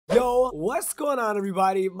Yo, what's going on,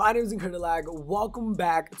 everybody? My name is Incredilag. Welcome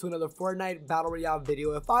back to another Fortnite Battle Royale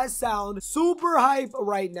video. If I sound super hype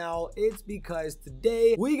right now, it's because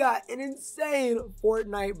today we got an insane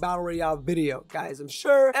Fortnite Battle Royale video. Guys, I'm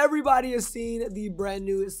sure everybody has seen the brand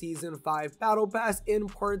new Season 5 Battle Pass, in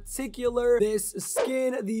particular this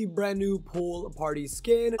skin, the brand new Pool Party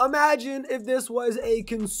skin. Imagine if this was a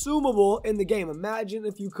consumable in the game. Imagine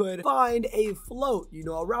if you could find a float,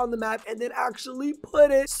 around the map and then actually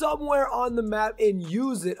put it somewhere on the map and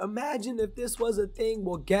use it. Imagine if this was a thing.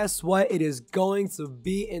 Well, guess what? It is going to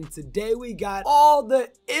be, and today we got all the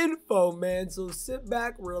info, man. So sit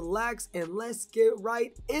back, relax, and let's get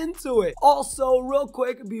right into it. Also, real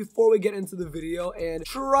quick before we get into the video, and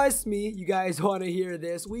trust me, you guys want to hear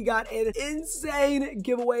this, we got an insane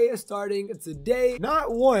giveaway starting today.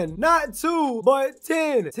 Not one, not two, but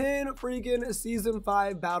 10 freaking Season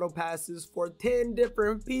 5 Battle Passes for 10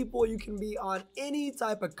 different people. You can be on any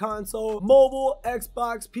type of console, mobile,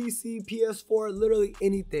 Xbox, PC, PS4, literally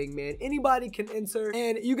anything, man. Anybody can enter,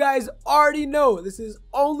 and you guys already know this is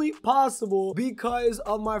only possible because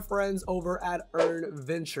of my friends over at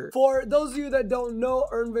EARNVENTURE. For those of you that don't know,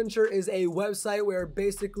 EARNVENTURE is a website where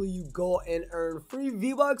basically you go and earn free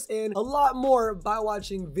V-Bucks and a lot more by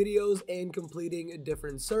watching videos and completing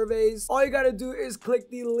different surveys. All you gotta do is click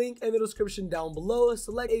the link in the description down below,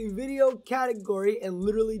 select a video category, and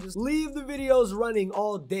literally just leave the videos running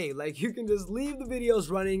all day. Like, you can just leave the videos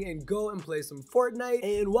running and go and play some Fortnite,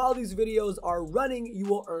 and while these videos are running, you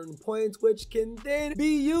will earn points, which can then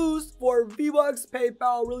be used for V-Bucks,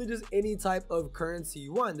 PayPal, really just any type of currency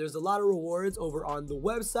you want. There's a lot of rewards over on the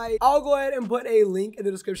website. I'll go ahead and put a link in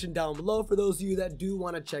the description down below for those of you that do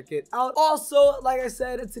want to check it out. Also, like I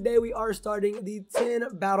said, today we are starting the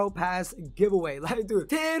 10 Battle Pass giveaway. Like, dude,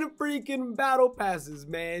 10 freaking Battle Passes,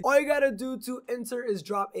 man. All you gotta do to enter is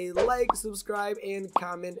drop a like, subscribe, and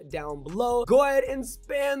comment down below. Go ahead and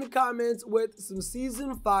spam the comments with some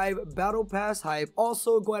Season 5 Battle Pass hype.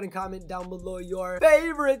 Also, go ahead and comment down below your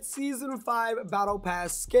favorite Season 5 Battle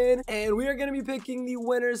Pass skin, and we are going to be picking the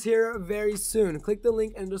winners here very soon. Click the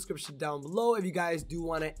link in the description down below if you guys do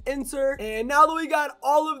want to enter. And now that we got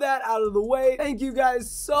all of that out of the way, thank you guys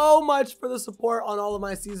so much for the support on all of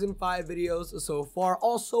my Season 5 videos so far.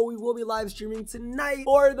 Also, we will be live streaming tonight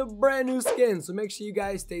for the brand new skin, so make sure you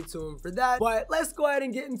guys stay tuned for that. But let's go ahead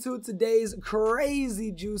and get into today's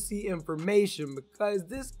crazy juicy information, because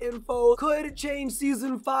this info could change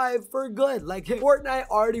Season 5 for good. Like, Fortnite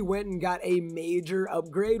already went and got a major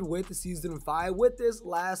upgrade with Season 5 with this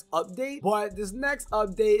last update, but this next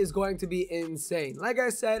update is going to be insane. Like I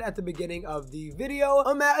said at the beginning of the video,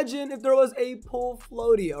 imagine if there was a pool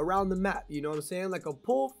floaty around the map, you know what I'm saying? Like a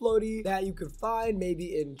pool floaty that you could find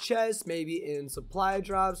maybe in chests, maybe in supply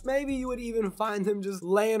drops, maybe you would even find them just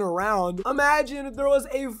laying around. Imagine if there was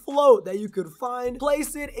a float that you could find,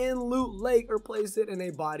 place it in Loot Lake or place it in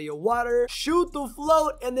a body of water, shoot the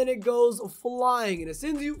float, and then it goes flying, and it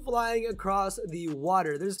sends you flying across the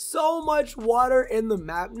water. There's so much water in the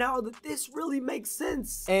map now that this really makes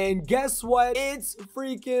sense. And guess what? It's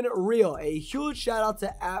freaking real. A huge shout out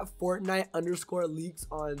to @Fortnite_leaks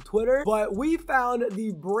on Twitter. But we found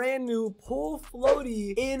the brand new Pool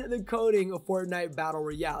Floaty in the coding of Fortnite Battle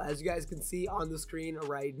Royale, as you guys can see on the screen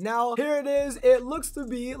right now. Here it is. It looks to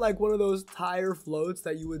be like one of those tire floats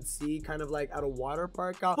that you would see kind of like at a water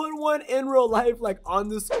park. I'll put one in real life like on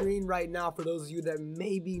the screen right now for those of you that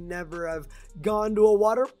maybe never have gone to a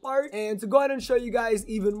water park. And to go ahead and show you guys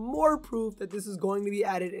even more proof that this is going to be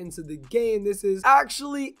added into the game, this is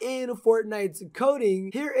actually in Fortnite's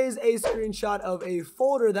coding. Here is a screenshot of a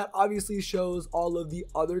folder that obviously shows all of the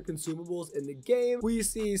other consumables in the game. We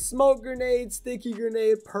see smoke grenade, sticky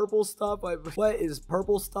grenade, purple stuff. What is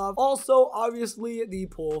purple stuff? Also, obviously, the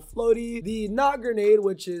pool floaty, the knot grenade,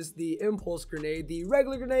 which is the impulse grenade, the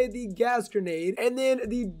regular grenade, the gas grenade, and then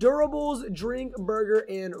the durables, drink, burger,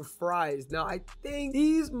 and fries. Now, I think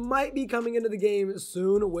these might be coming into the game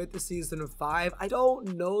soon with the Season 5. I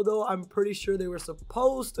don't know, though. I'm pretty sure they were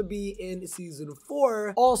supposed to be in Season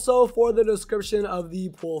 4. Also, for the description of the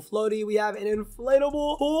pool floaty, we have an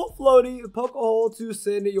inflatable pool floaty. Poke a hole to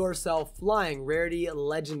send yourself flying. Rarity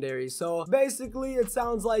legendary. So basically, it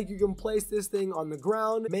sounds like you can place this thing on the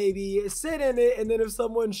ground, maybe sit in it, and then if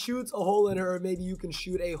someone shoots a hole in it, or maybe you can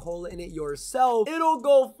shoot a hole in it yourself, it'll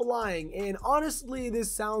go flying. And honestly,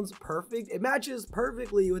 this sounds perfect. It matches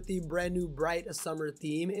perfectly with the brand new bright summer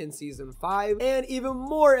theme in Season 5, and even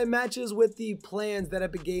more, it matches with the plans that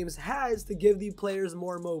Epic Games has to give the players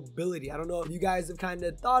more mobility. I don't know if you guys have kind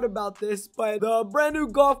of thought about this, but the brand new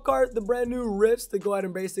golf cart, the brand new rifts to go ahead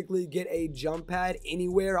and basically get a jump pad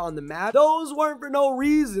anywhere on the map, those weren't for no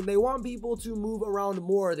reason. They want people to move move around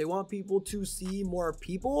more. They want people to see more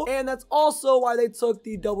people. And that's also why they took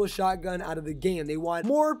the double shotgun out of the game. They want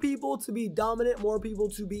more people to be dominant, more people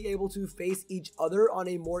to be able to face each other on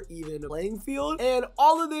a more even playing field. And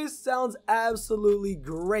all of this sounds absolutely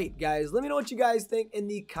great, guys. Let me know what you guys think in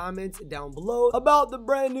the comments down below about the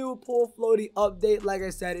brand new Pool Floaty update. Like I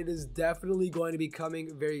said, it is definitely going to be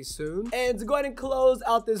coming very soon. And to go ahead and close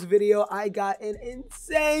out this video, I got an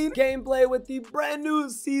insane gameplay with the brand new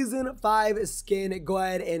season 5 skin. Go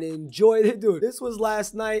ahead and enjoy it. Dude, this was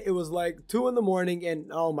last night. It was like 2 in the morning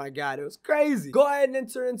and oh my god, it was crazy. Go ahead and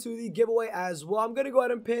enter into the giveaway as well. I'm gonna go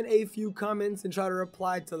ahead and pin a few comments and try to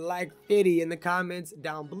reply to like 50 in the comments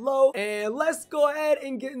down below. And let's go ahead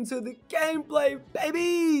and get into the gameplay,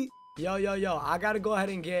 baby. Yo, I gotta go ahead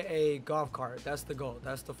and get a golf cart. That's the goal.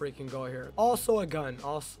 That's the freaking goal here. Also a gun.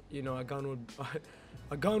 Also, you know, a gun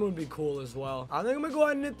would be cool as well. I think I'm gonna go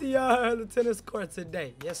ahead and hit the tennis court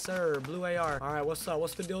today. Yes, sir. Blue AR. All right, what's up?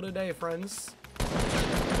 What's the deal today, friends?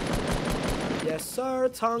 Yes, sir.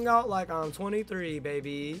 Tongue out like I'm 23,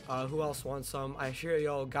 baby. Who else wants some? I hear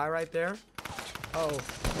yo, guy right there. Oh.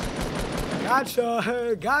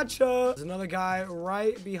 Gotcha. Gotcha. There's another guy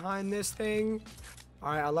right behind this thing.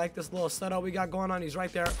 All right, I like this little setup we got going on. He's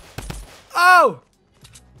right there. Oh!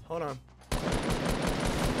 Hold on.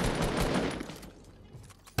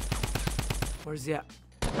 Where's he at?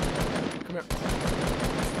 Come here.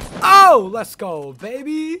 Oh! Let's go,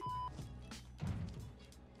 baby.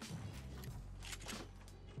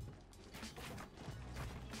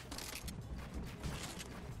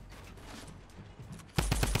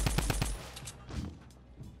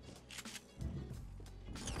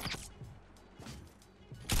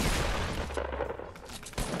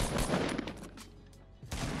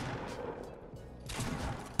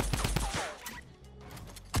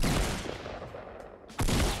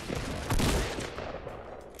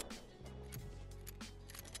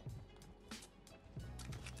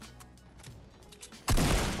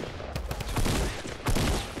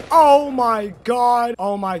 Oh my god.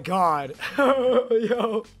 Oh my god.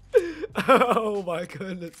 Yo. Oh my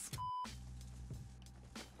goodness.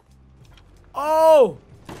 Oh.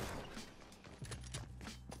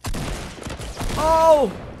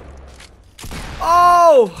 Oh.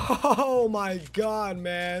 Oh my god,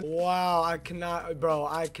 man. Wow, I cannot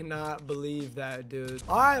believe that, dude.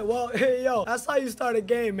 All right, well, hey, yo, that's how you start a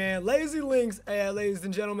game, man. Lazy Links. Hey, ladies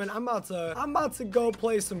and gentlemen, I'm about to go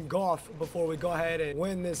play some golf before we go ahead and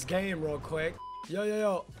win this game real quick.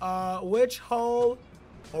 Yo, which hole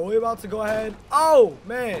are we about to go ahead? Oh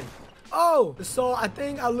man. Oh, so I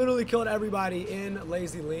think I literally killed everybody in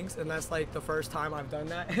Lazy Links, and that's like the first time I've done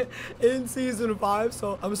that in season 5.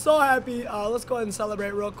 So I'm so happy. Let's go ahead and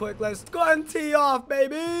celebrate real quick. Let's go ahead and tee off,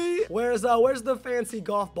 baby. Where's the fancy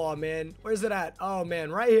golf ball, man? Where's it at? Oh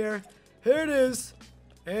man, right here. Here it is.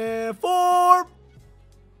 And 4.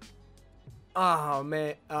 Oh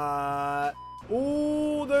man.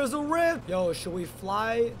 Ooh, there's a rift. Yo, should we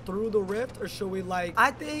fly through the rift or should we like... I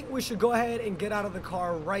think we should go ahead and get out of the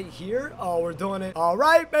car right here. Oh, we're doing it. All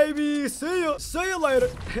right, baby. See you. See you later.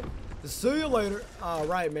 See you later. All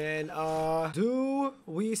right, man. Do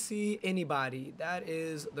we see anybody? That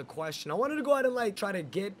is the question. I wanted to go ahead and like try to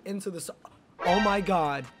get into the... Oh my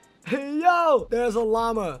god. Yo, there's a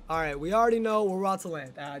llama. All right, we already know we're about to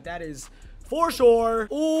land. That is... for sure.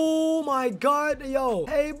 Oh my god, yo.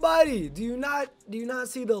 Hey buddy, do you not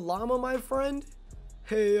see the llama, my friend?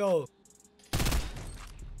 Hey yo.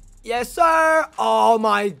 Yes sir. Oh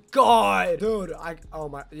my god. Dude, I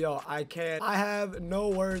can't. I have no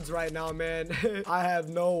words right now, man. I have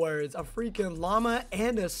no words. A freaking llama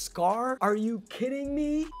and a scar? Are you kidding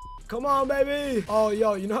me? Come on, baby. Oh,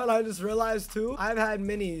 yo, you know what I just realized too? I've had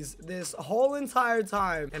minis this whole entire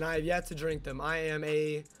time and I have yet to drink them. I am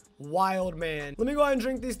a wild man. Let me go ahead and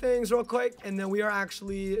drink these things real quick, and then we are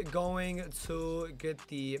actually going to get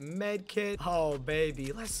the med kit. Oh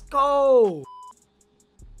baby, let's go.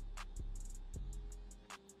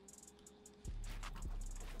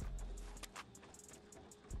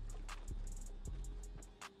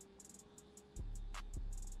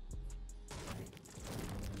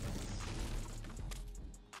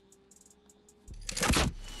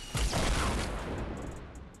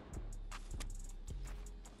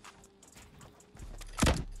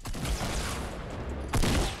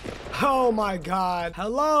 Oh my god.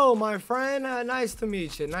 Hello, my friend. Nice to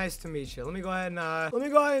meet you. Nice to meet you. Let me go ahead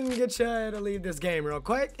and get you to leave this game real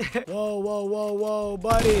quick. Whoa,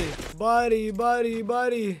 buddy. Buddy.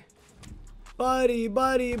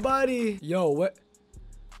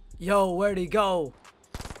 Yo, where'd he go?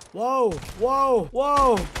 Whoa.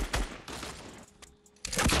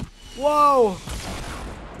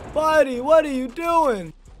 Buddy, what are you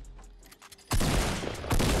doing?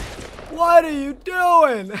 What are you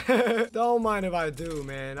doing? Don't mind if I do,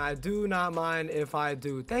 man. I do not mind if I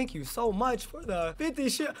do. Thank you so much for the 50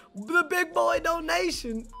 shit. The big boy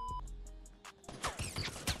donation.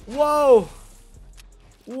 Whoa.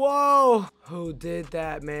 Whoa. Who did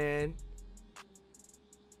that, man?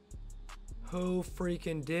 Who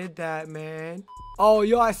freaking did that, man? Oh,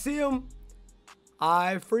 yo, I see him.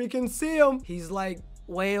 I freaking see him. He's like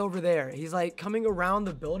way over there. He's like coming around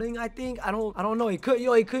the building, I think. I don't know. He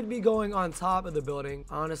could be going on top of the building.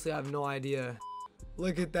 Honestly, I have no idea.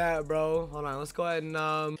 Look at that, bro. Hold on. Let's go ahead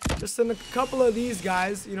and just send a couple of these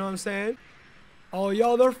guys. You know what I'm saying? Oh,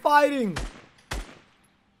 yo, they're fighting.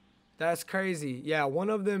 That's crazy. Yeah, one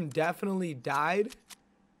of them definitely died.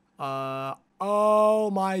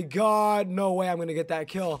 Oh my God. No way I'm gonna get that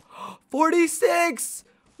kill. 46.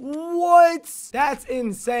 What? That's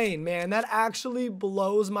insane, man. That actually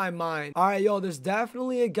blows my mind. All right, yo, there's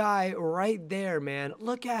definitely a guy right there, man.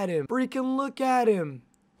 Look at him. Freaking look at him.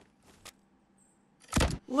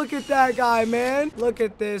 Look at that guy, man. Look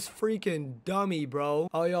at this freaking dummy, bro.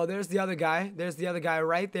 Oh, yo, there's the other guy. There's the other guy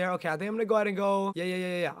right there. Okay, I think I'm gonna go ahead and go.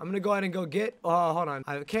 Yeah. I'm gonna go ahead and go get. Hold on.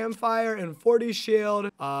 I have campfire and 40 shield.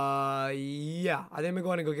 Yeah. I think I'm gonna go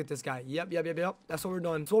ahead and go get this guy. Yep. That's what we're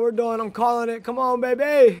doing. That's what we're doing. I'm calling it. Come on,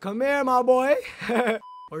 baby. Come here, my boy.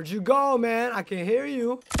 Where'd you go, man? I can hear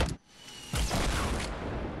you.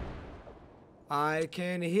 I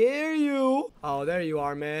can hear you. Oh, there you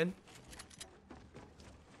are, man.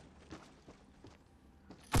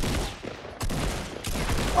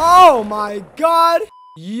 Oh my God.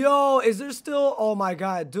 Yo, is there still? Oh my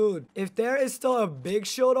God, dude. If there is still a big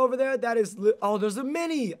shield over there, that is. Oh, there's a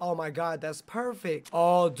mini. Oh my God, that's perfect.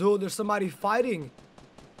 Oh, dude, there's somebody fighting.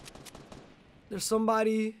 There's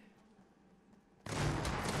somebody.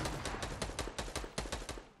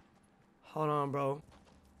 Hold on, bro.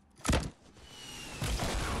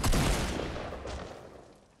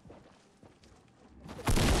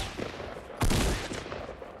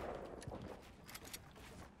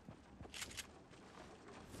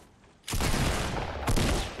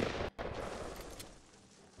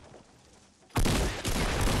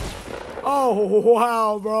 Oh,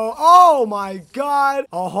 wow, bro. Oh, my God.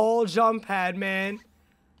 A whole jump pad, man.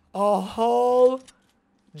 A whole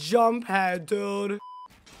jump pad, dude.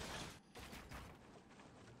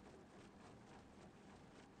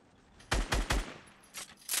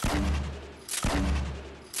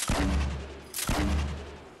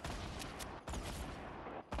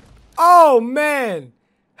 Oh, man.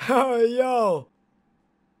 Oh, yo.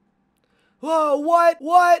 Whoa, what?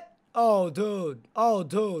 What? Oh, dude. Oh,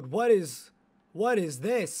 dude. What is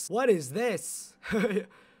this? What is this?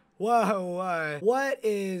 Whoa, what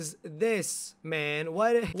is this, man?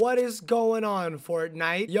 What is going on,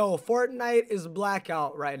 Fortnite? Yo, Fortnite is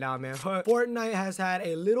blackout right now, man. Fortnite has had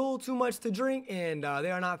a little too much to drink, and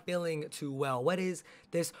they are not feeling too well. What is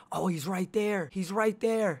this? Oh, he's right there. He's right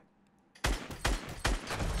there.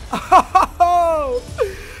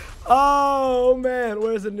 Oh, man.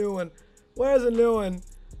 Where's the new one? Where's the new one?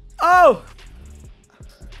 Oh!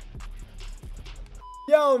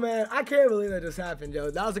 Yo, man, I can't believe that just happened,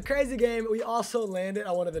 yo. That was a crazy game. We also landed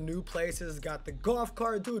on one of the new places, got the golf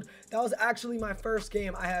cart. Dude, that was actually my first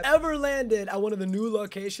game I have ever landed at one of the new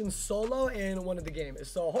locations solo in one of the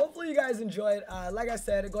games. So hopefully you guys enjoyed. Like I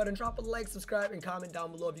said, go ahead and drop a like, subscribe, and comment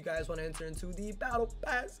down below if you guys want to enter into the Battle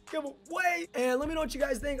Pass giveaway. And let me know what you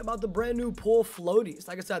guys think about the brand new Pool Floaties.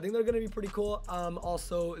 Like I said, I think they're going to be pretty cool.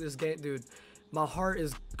 Also, this game, dude, my heart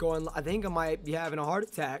is going, I think I might be having a heart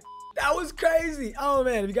attack. That was crazy. Oh,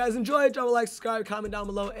 man. If you guys enjoyed, drop a like, subscribe, comment down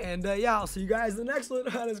below. And, yeah, I'll see you guys in the next one.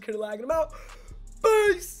 This is Incredilag, and I'm out.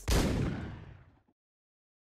 Peace.